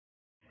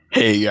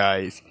Hey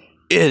guys,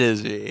 it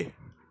is me,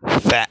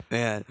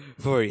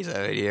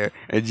 Fatman47 here,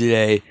 and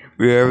today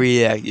we are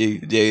reacting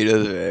to Data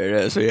of the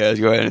Internet, so yeah, let's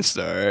go ahead and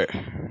start.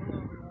 Hello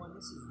everyone,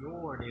 this is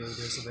your daily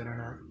dose of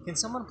internet. Can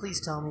someone please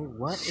tell me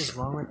what is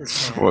wrong with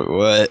this cat?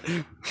 What?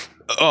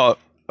 Oh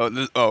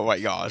my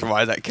gosh,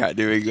 why is that cat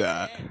doing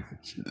that?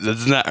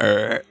 That's not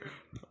her.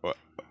 What?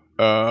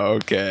 Oh,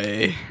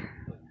 okay.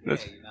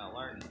 That's,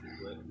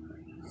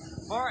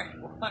 Alright,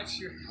 watch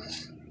your...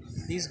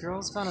 These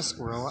girls found a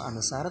squirrel on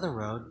the side of the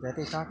road that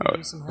they thought could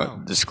use some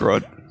help. the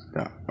squirrel.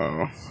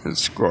 Oh, the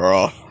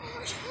squirrel.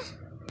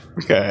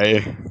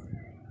 Okay.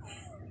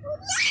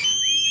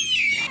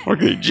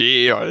 Okay,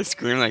 gee, why they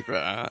scream like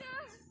that?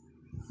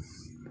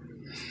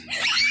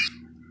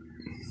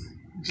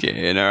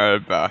 Okay, in our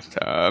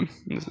bathtub.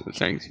 This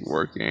thing's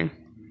working.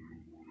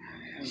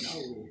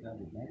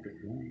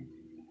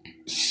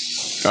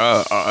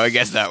 Oh, I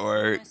guess that One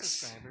of my works.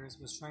 subscribers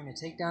was trying to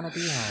take down a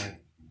beehive.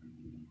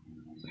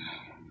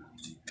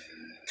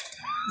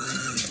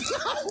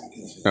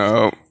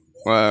 Oh,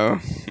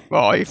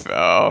 well, he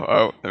fell.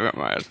 Oh, never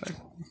mind.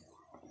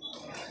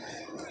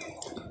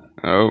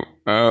 Oh,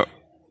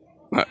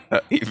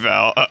 he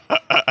fell.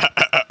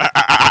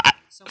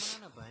 Someone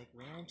on a bike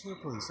ran into a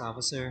police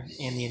officer,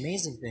 and the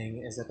amazing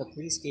thing is that the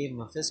police gave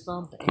him a fist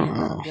bump and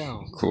let him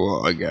go.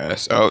 Cool, I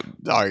guess. Oh,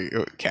 dog,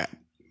 cat.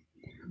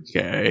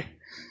 Okay.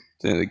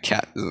 Then the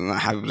cat doesn't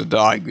have the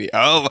dog be.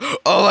 Oh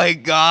my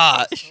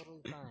gosh. It's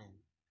totally fine.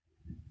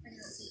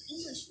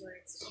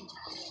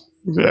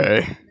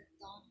 Okay.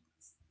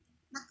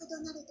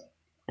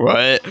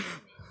 What?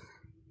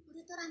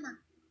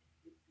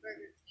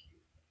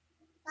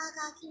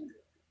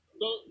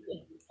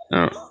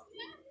 Oh.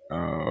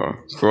 Oh,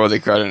 cool, they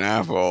cut an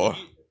apple.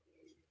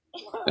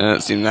 It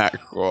doesn't seem that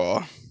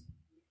cool.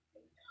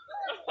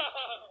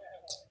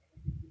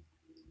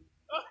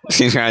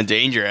 Seems kind of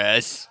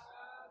dangerous.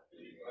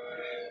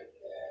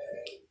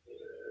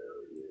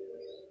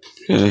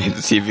 Hit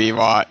the TV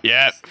watt.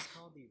 Yep. This is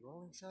called the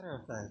rolling shutter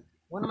effect.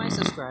 One of my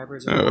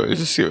subscribers... Oh,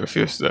 just see a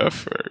few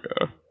stuff. There we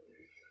go.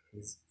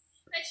 is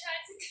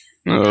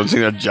Oh, those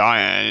things are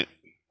giant.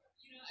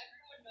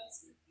 Everyone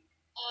knows.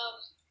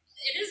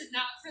 It is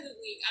not for the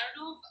weak. I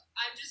don't know if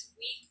I'm just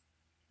weak.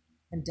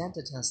 and dent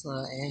a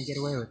Tesla and get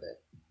away with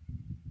it.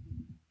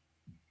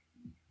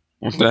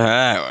 What the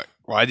heck?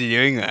 Why are they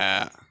doing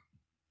that?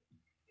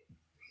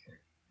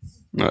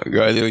 Go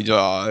to a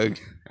dog.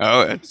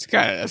 Oh, that's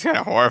kind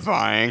of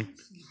horrifying.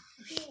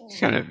 It's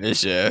kind of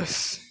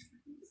vicious.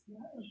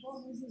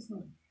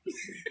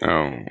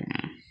 Oh.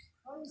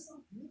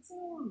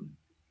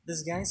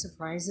 This guy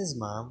surprised his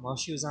mom while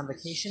she was on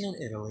vacation in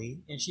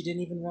Italy, and she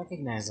didn't even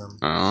recognize him.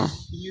 Oh.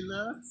 You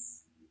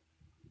nuts?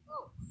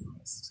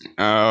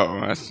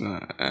 Oh, that's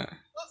not. That's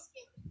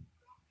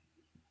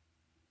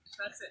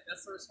it.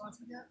 That's the response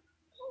we got.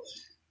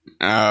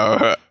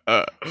 Oh.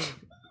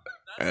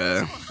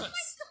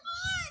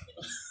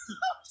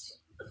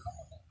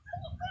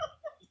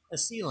 A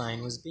sea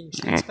lion was being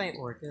chased by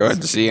orcas. Go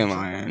ahead to sea and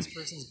jumped on lion. this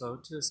person's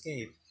boat to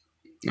escape.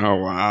 Oh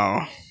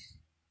wow.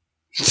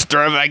 Just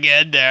throw it back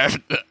in there.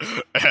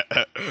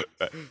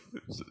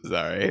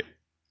 Sorry.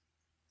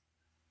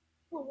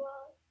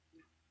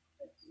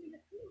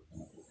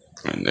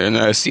 And there are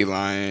no sea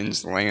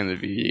lions laying on the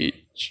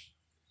beach.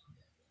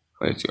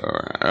 Let's go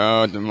around.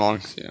 Oh, the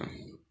monks, yeah.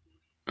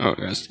 Oh, got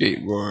a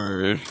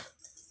skateboard.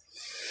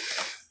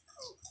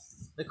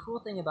 The cool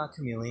thing about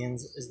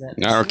chameleons is that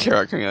I don't care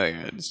about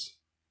chameleons.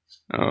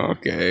 Oh,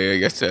 okay, I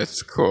guess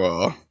that's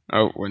cool.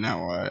 Oh, well,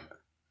 now what?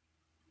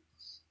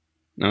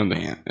 No, the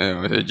hand.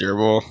 Oh, it's a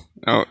gerbil.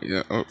 Oh,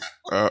 yeah.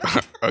 Oh,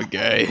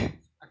 okay.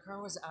 a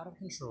car was out of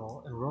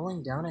control and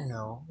rolling down a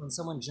hill when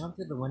someone jumped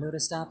through the window to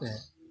stop it.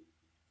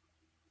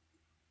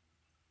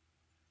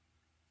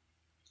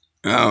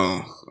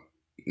 Oh,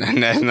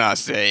 that's not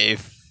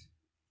safe.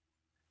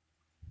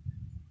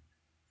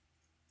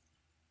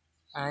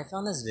 I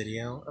found this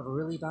video of a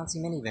really bouncy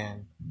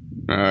minivan.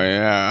 Oh,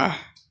 yeah.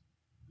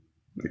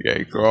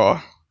 Okay, cool.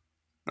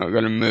 I've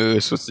got a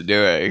moose. What's it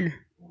doing?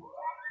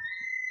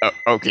 Oh,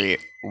 okay.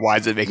 Why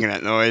is it making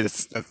that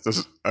noise? That's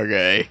just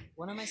okay.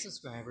 One of my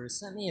subscribers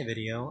sent me a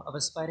video of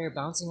a spider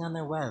bouncing on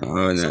their web.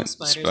 Oh, Some that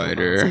spiders will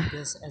spider. bounce like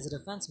this as a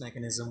defense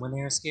mechanism when they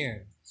are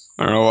scared.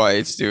 I don't know why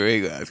it's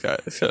doing that.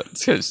 It's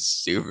kind of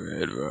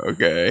stupid, but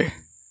okay.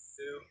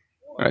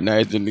 Alright, now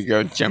he's gonna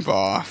go jump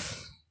off.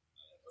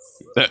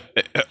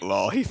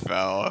 Lol, he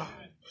fell.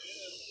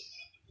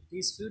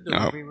 These food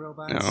delivery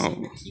robots no.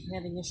 seem to keep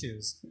having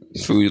issues.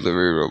 Food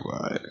delivery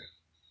robot.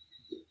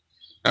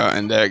 Oh,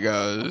 and there it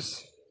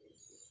goes.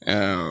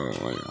 Oh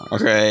my god.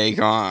 Okay,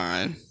 come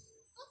on.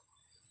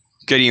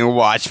 Couldn't even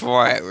watch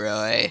for it,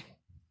 really.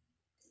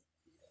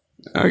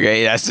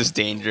 Okay, that's just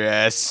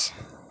dangerous.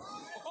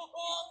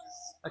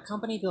 A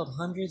company built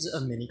hundreds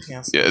of mini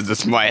castles. Yeah,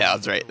 that's my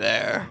house right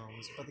there.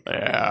 Homes, but the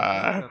company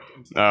Yeah. went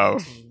bankrupt in No.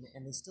 2018,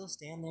 and they still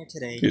stand there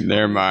today. Dude,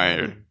 never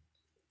mind.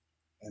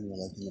 And we're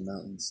like in the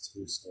mountains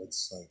too, so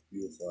it's like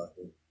beautiful out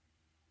here.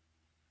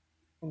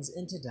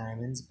 into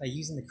diamonds by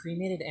using the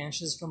cremated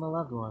ashes from a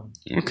loved one.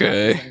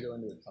 Okay. Then go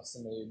into a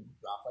custom-made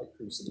graphite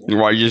crucible.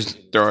 Why you just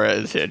throw it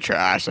into the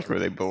trash like where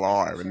they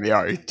belong when they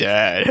are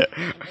dead?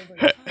 And over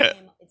time,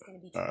 it's going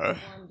to be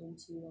transformed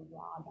into a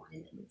raw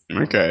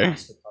diamond. Okay.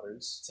 Master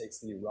Cutters takes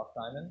the rough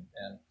diamond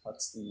and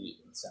cuts the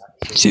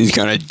exact. Seems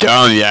kind of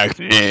dumb,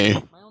 actually.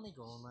 My only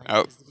goal in life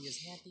Oh. is to be as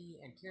happy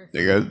and carefree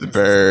There goes the as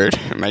bird.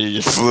 Imagine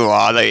you just flew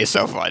off. That is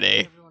so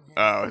funny. everyone has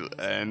Oh, the best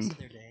rest and of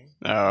their day.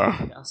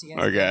 oh, I'll see you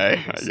guys okay.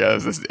 again. I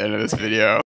guess this is the end of this video.